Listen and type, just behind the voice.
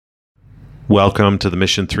Welcome to the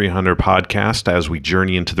Mission 300 podcast as we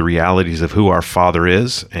journey into the realities of who our Father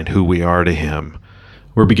is and who we are to Him.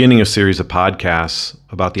 We're beginning a series of podcasts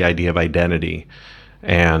about the idea of identity.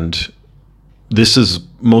 And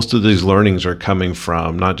most of these learnings are coming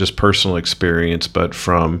from not just personal experience, but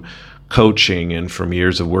from coaching and from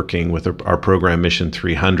years of working with our program Mission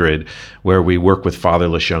 300, where we work with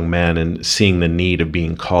fatherless young men and seeing the need of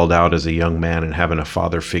being called out as a young man and having a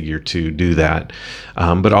father figure to do that.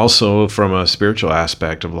 But also from a spiritual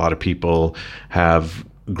aspect, a lot of people have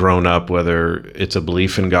grown up, whether it's a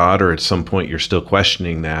belief in God or at some point you're still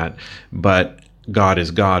questioning that, but God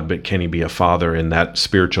is God, but can He be a father in that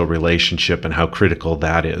spiritual relationship and how critical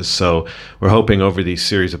that is? So we're hoping over these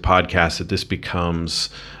series of podcasts that this becomes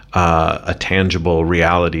a tangible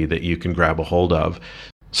reality that you can grab a hold of.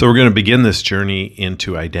 So we're going to begin this journey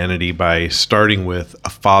into identity by starting with a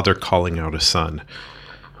father calling out a son.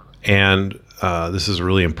 And this is a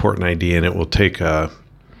really important idea, and it will take a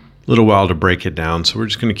little while to break it down. So we're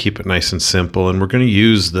just going to keep it nice and simple, and we're going to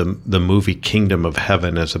use the movie Kingdom of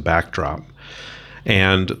Heaven as a backdrop.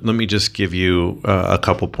 And let me just give you a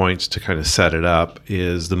couple points to kind of set it up.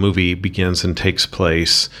 Is the movie begins and takes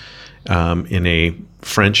place in a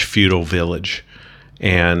French feudal village,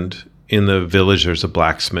 and in the village there's a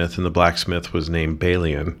blacksmith, and the blacksmith was named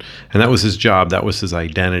Balian, and that was his job, that was his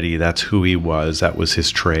identity, that's who he was, that was his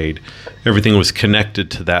trade. Everything was connected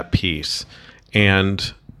to that piece.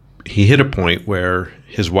 And he hit a point where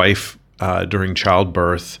his wife, during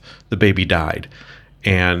childbirth, the baby died,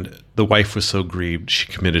 and the wife was so grieved she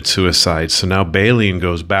committed suicide. So now Balian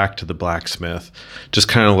goes back to the blacksmith, just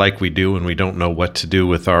kind of like we do when we don't know what to do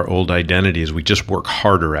with our old identities. We just work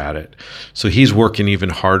harder at it. So he's working even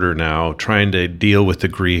harder now, trying to deal with the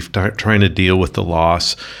grief, trying to deal with the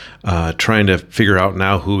loss, trying to figure out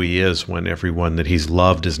now who he is when everyone that he's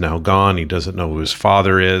loved is now gone. He doesn't know who his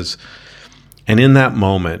father is. And in that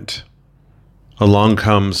moment, along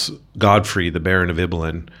comes Godfrey, the Baron of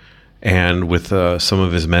Ibelin, and with some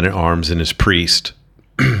of his men-at-arms and his priest.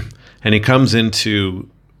 And he comes into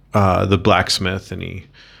the blacksmith, and he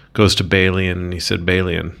goes to Balian, and he said,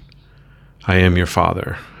 "Balian, I am your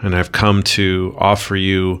father, and I've come to offer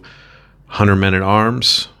you 100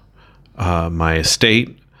 men-at-arms, my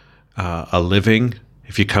estate, a living,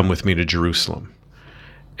 if you come with me to Jerusalem."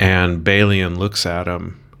 And Balian looks at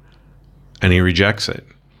him, and he rejects it.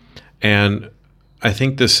 And I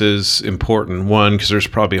think this is important, one, because there's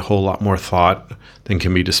probably a whole lot more thought than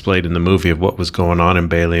can be displayed in the movie of what was going on in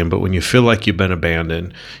Balian. But when you feel like you've been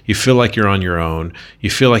abandoned, you feel like you're on your own,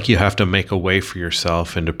 you feel like you have to make a way for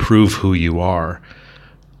yourself and to prove who you are,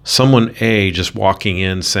 someone just walking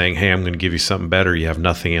in saying, "Hey, I'm going to give you something better, you have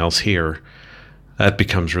nothing else here," that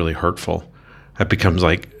becomes really hurtful. That becomes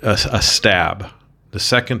like a stab. The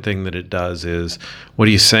second thing that it does is, what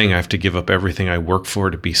are you saying? I have to give up everything I work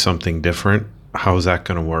for to be something different? How is that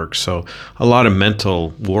going to work? So a lot of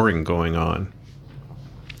mental warring going on.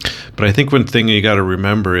 But I think one thing you got to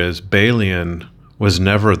remember is Balian was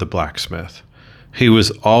never the blacksmith. He was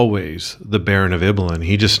always the Baron of Ibelin.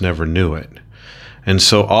 He just never knew it. And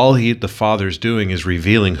so all the father's doing is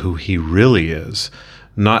revealing who he really is,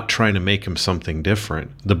 not trying to make him something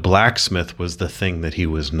different. The blacksmith was the thing that he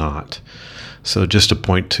was not. So just a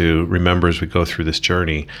point to remember as we go through this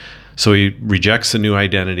journey. So he rejects the new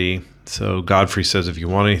identity. So Godfrey says, "If you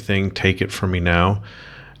want anything, take it from me now.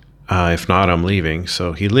 If not, I'm leaving."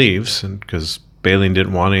 So he leaves, and because Balian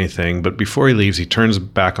didn't want anything. But before he leaves, he turns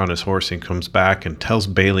back on his horse and comes back and tells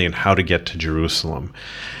Balian how to get to Jerusalem.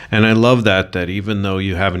 And I love that even though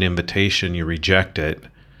you have an invitation, you reject it.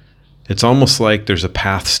 It's almost like there's a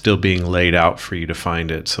path still being laid out for you to find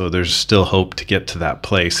it. So there's still hope to get to that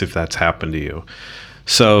place if that's happened to you.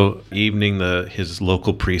 So evening, his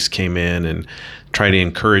local priest came in and tried to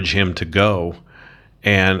encourage him to go.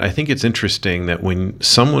 And I think it's interesting that when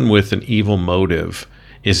someone with an evil motive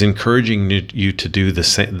is encouraging you to do the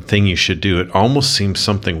same thing you should do, it almost seems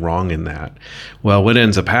something wrong in that. Well, what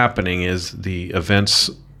ends up happening is the events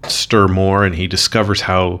stir more, and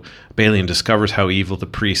Balian discovers how evil the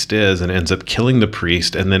priest is and ends up killing the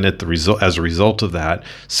priest, and then as a result of that,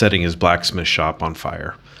 setting his blacksmith shop on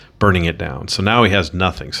fire, burning it down. So now he has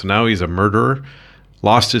nothing. So now he's a murderer,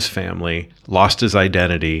 lost his family, lost his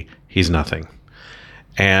identity. He's nothing.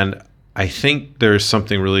 And I think there's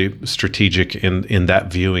something really strategic in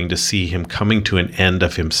that viewing to see him coming to an end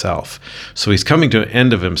of himself. So he's coming to an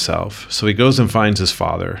end of himself. So he goes and finds his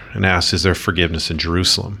father and asks, "Is there forgiveness in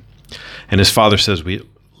Jerusalem?" And his father says,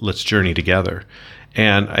 "Let's journey together."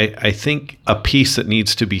 And I think a piece that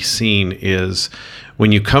needs to be seen is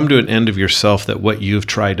when you come to an end of yourself, that what you've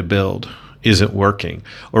tried to build isn't working,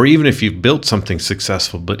 or even if you've built something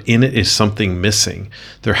successful, but in it is something missing,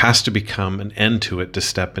 there has to become an end to it to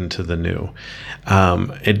step into the new.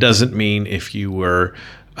 It doesn't mean if you were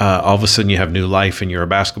all of a sudden you have new life and you're a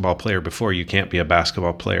basketball player before, you can't be a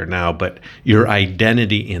basketball player now, but your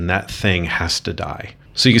identity in that thing has to die.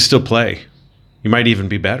 So you can still play. You might even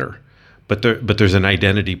be better, but there's an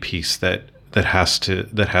identity piece that has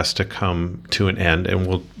to come to an end, and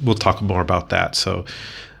we'll talk more about that so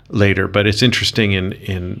later. But it's interesting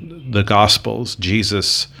in the Gospels,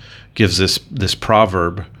 Jesus gives this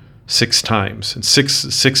proverb 6 times in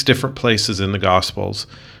six different places in the Gospels.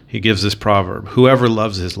 He gives this proverb: whoever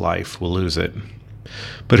loves his life will lose it,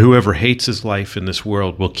 but whoever hates his life in this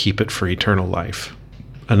world will keep it for eternal life.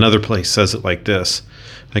 Another place says it like this,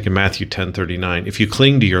 like in Matthew 10:39, if you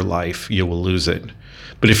cling to your life, you will lose it.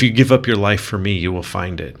 But if you give up your life for me, you will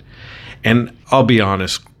find it. And I'll be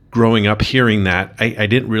honest, growing up hearing that, I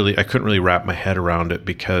couldn't really wrap my head around it,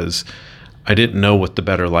 because I didn't know what the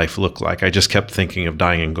better life looked like. I just kept thinking of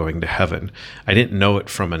dying and going to heaven. I didn't know it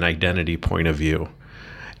from an identity point of view.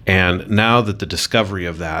 And now that the discovery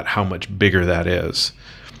of that, how much bigger that is.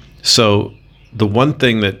 So the one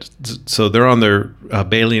thing so they're on their,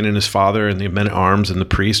 Balian and his father and the men-at-arms and the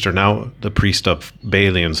priest are now, the priest of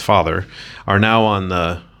Balian's father, are now on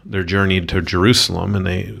their journey to Jerusalem, and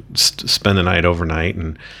they spend the night overnight.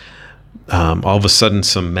 And all of a sudden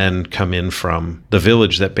some men come in from the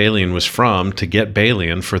village that Balian was from to get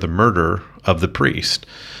Balian for the murder of the priest.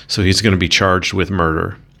 So he's going to be charged with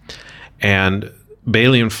murder. And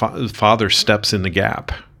Balian's father steps in the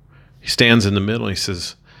gap. He stands in the middle. He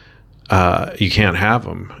says, you can't have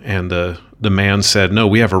him. And the man said, no,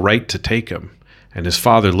 we have a right to take him. And his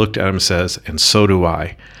father looked at him and says, and so do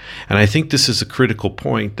I. And I think this is a critical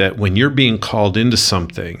point, that when you're being called into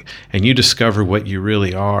something and you discover what you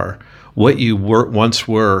really are, what you once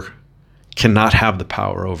were cannot have the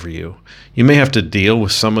power over you. You may have to deal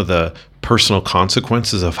with some of the personal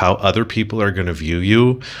consequences of how other people are going to view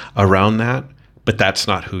you around that, but that's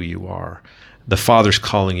not who you are. The Father's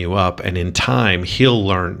calling you up, and in time,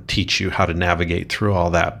 He'll teach you how to navigate through all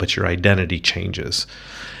that, but your identity changes.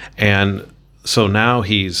 And so now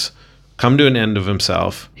he's come to an end of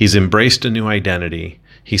himself. He's embraced a new identity.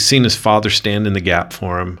 He's seen his Father stand in the gap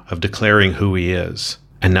for him of declaring who he is.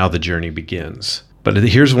 And now the journey begins. But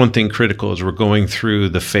here's one thing critical as we're going through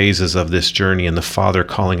the phases of this journey and the Father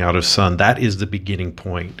calling out His Son. That is the beginning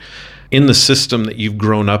point. In the system that you've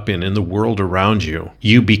grown up in the world around you,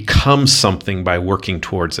 you become something by working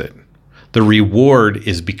towards it. The reward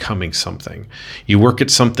is becoming something. You work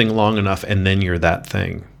at something long enough, and then you're that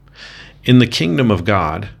thing. In the kingdom of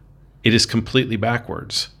God, it is completely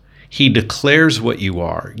backwards. He declares what you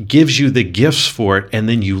are, gives you the gifts for it, and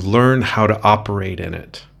then you learn how to operate in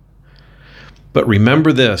it. But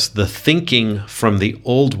remember this, the thinking from the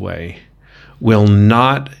old way will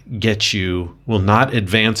not advance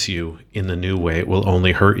you in the new way. It will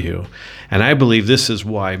only hurt you. And I believe this is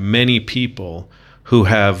why many people who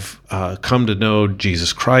have come to know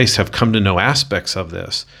Jesus Christ have come to know aspects of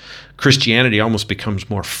this. Christianity almost becomes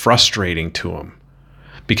more frustrating to them,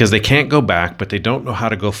 because they can't go back, but they don't know how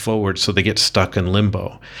to go forward, so they get stuck in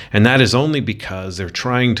limbo. And that is only because they're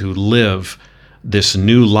trying to live this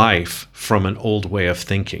new life from an old way of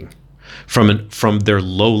thinking, from their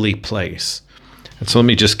lowly place. And so let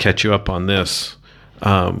me just catch you up on this.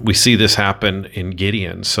 We see this happen in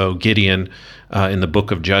Gideon. So Gideon, in the book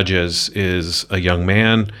of Judges, is a young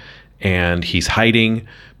man, and he's hiding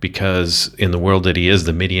because in the world that he is,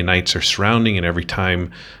 the Midianites are surrounding, and every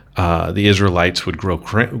time the Israelites would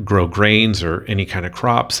grow grains or any kind of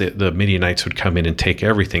crops, the Midianites would come in and take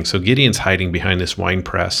everything. So Gideon's hiding behind this wine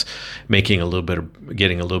press, getting a little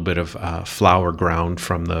bit of flour ground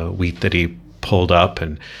from the wheat that he pulled up.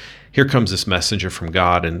 And here comes this messenger from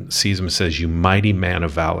God and sees him and says, "You mighty man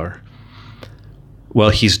of valor."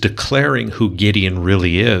 Well, he's declaring who Gideon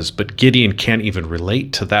really is, but Gideon can't even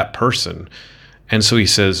relate to that person. And so he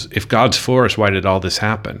says, if God's for us, why did all this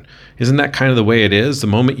happen? Isn't that kind of the way it is? The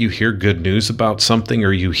moment you hear good news about something,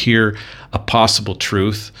 or you hear a possible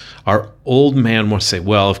truth, our old man wants to say,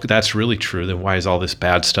 well, if that's really true, then why is all this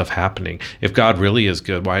bad stuff happening? If God really is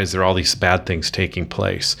good, why is there all these bad things taking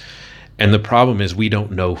place? And the problem is we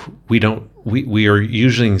don't know. We are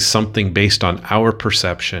using something based on our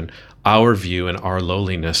perception, our view, and our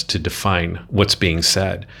lowliness to define what's being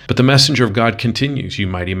said. But the messenger of God continues, "You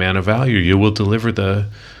mighty man of valor, you will deliver the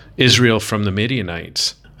Israel from the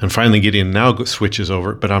Midianites." And finally, Gideon now switches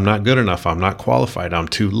over, "But I'm not good enough. I'm not qualified. I'm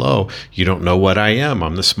too low. You don't know what I am.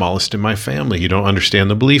 I'm the smallest in my family. You don't understand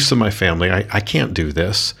the beliefs of my family. I can't do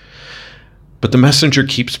this." But the messenger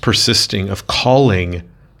keeps persisting of calling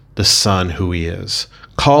the son who he is,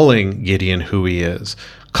 calling Gideon who he is,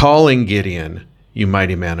 calling Gideon, you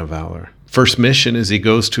mighty man of valor. First mission is he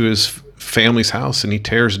goes to his family's house and he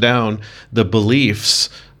tears down the beliefs,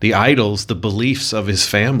 the idols, the beliefs of his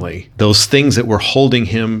family, those things that were holding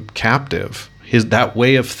him captive, that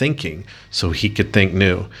way of thinking, so he could think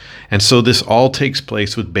new. And so this all takes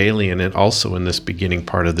place with Balaam, and also in this beginning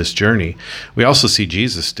part of this journey. We also see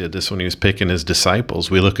Jesus did this when he was picking his disciples.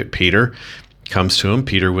 We look at Peter, comes to him.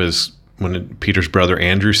 When Peter's brother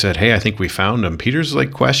Andrew said, hey, I think we found him, Peter's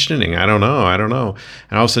like questioning, I don't know. And all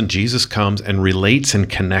of a sudden Jesus comes and relates and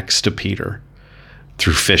connects to Peter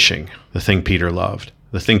through fishing, the thing Peter loved,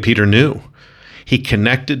 the thing Peter knew. He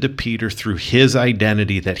connected to Peter through his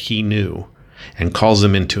identity that he knew, and calls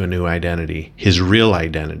him into a new identity, his real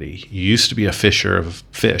identity. You used to be a fisher of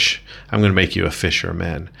fish. I'm going to make you a fisher of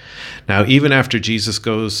men. Now, even after Jesus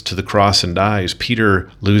goes to the cross and dies,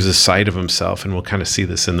 Peter loses sight of himself, and we'll kind of see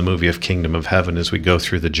this in the movie of Kingdom of Heaven as we go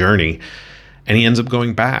through the journey, and he ends up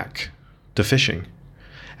going back to fishing.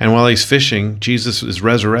 And while he's fishing, Jesus is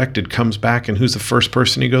resurrected, comes back, and who's the first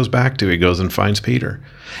person he goes back to? He goes and finds Peter.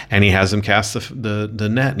 And he has him cast the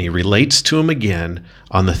net, and he relates to him again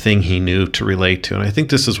on the thing he knew to relate to. And I think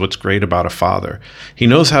this is what's great about a father. He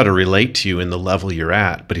knows how to relate to you in the level you're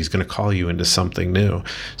at, but he's going to call you into something new.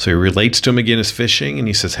 So he relates to him again as fishing, and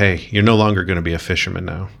he says, hey, you're no longer going to be a fisherman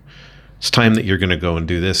now. It's time that you're going to go and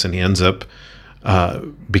do this. And he ends up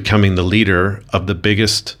becoming the leader of the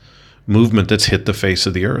biggest movement that's hit the face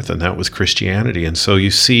of the earth, and that was Christianity. And so you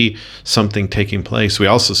see something taking place. We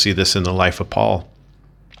also see this in the life of Paul.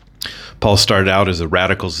 Paul started out as a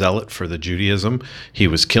radical zealot for the Judaism. He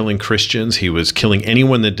was killing Christians. He was killing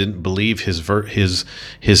anyone that didn't believe his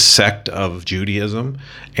sect of Judaism.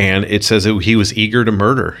 And it says that he was eager to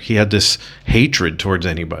murder. He had this hatred towards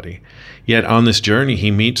anybody. Yet on this journey,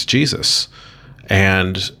 he meets Jesus.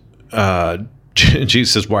 And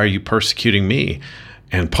Jesus says, why are you persecuting me?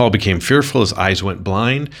 And Paul became fearful, his eyes went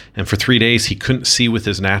blind, and for 3 days he couldn't see with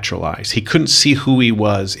his natural eyes. He couldn't see who he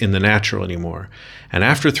was in the natural anymore. And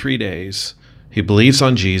after 3 days, he believes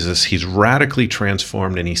on Jesus, he's radically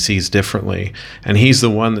transformed, and he sees differently. And he's the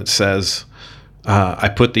one that says, I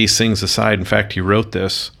put these things aside. In fact, he wrote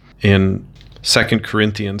this in 2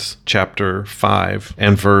 Corinthians chapter 5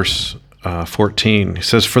 and verse 14. He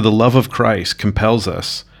says, for the love of Christ compels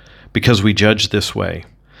us, because we judge this way,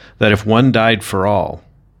 that if one died for all,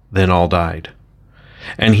 then all died.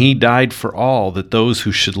 And he died for all, that those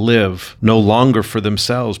who should live no longer for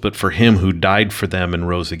themselves, but for him who died for them and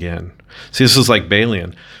rose again. See, this is like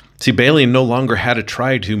Balaam. See, Balaam no longer had to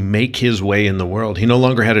try to make his way in the world. He no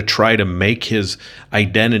longer had to try to make his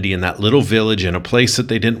identity in that little village in a place that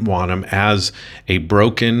they didn't want him as a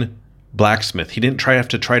broken blacksmith. He didn't have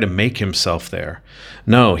to try to make himself there.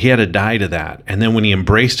 No, he had to die to that. And then when he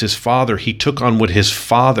embraced his father, he took on what his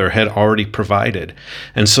father had already provided.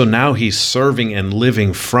 And so now he's serving and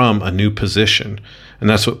living from a new position. And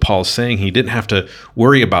that's what Paul's saying. He didn't have to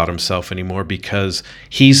worry about himself anymore because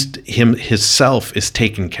his self is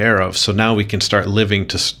taken care of. So now we can start living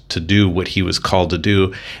to do what he was called to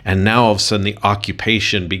do. And now all of a sudden the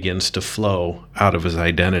occupation begins to flow out of his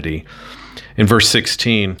identity. In verse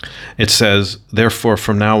 16, it says, therefore,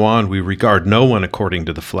 from now on, we regard no one according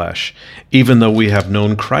to the flesh, even though we have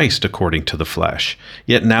known Christ according to the flesh.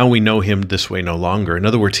 Yet now we know him this way no longer. In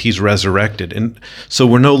other words, he's resurrected. And so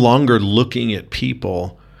we're no longer looking at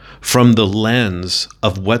people from the lens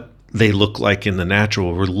of what they look like in the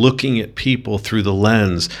natural. We're looking at people through the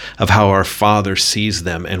lens of how our Father sees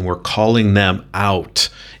them, and we're calling them out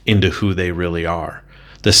into who they really are.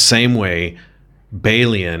 The same way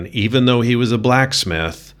Balaam, even though he was a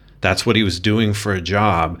blacksmith, that's what he was doing for a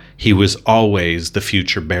job, he was always the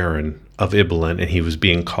future Baron of Ibelin, and he was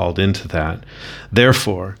being called into that.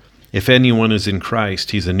 Therefore, if anyone is in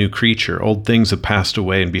Christ, he's a new creature. Old things have passed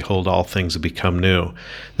away, and behold, all things have become new.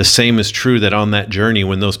 The same is true that on that journey,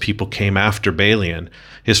 when those people came after Balaam,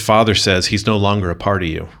 his father says, he's no longer a part of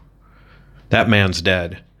you. That man's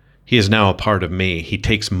dead. He is now a part of me. He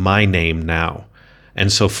takes my name now.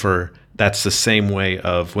 And so that's the same way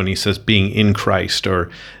of when he says being in Christ,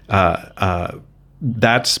 or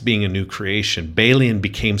that's being a new creation. Balaam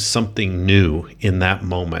became something new in that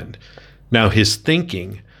moment. Now his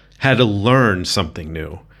thinking had to learn something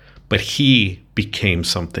new, but he became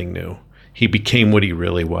something new. He became what he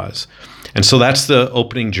really was. And so that's the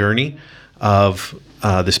opening journey of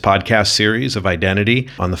this podcast series of identity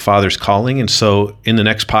on the Father's calling. And so in the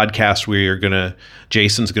next podcast,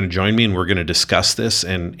 Jason's going to join me, and we're going to discuss this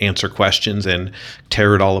and answer questions and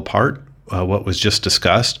tear it all apart, what was just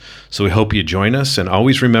discussed. So we hope you join us. And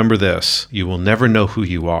always remember this: you will never know who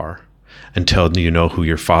you are until you know who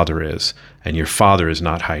your Father is, and your Father is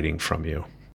not hiding from you.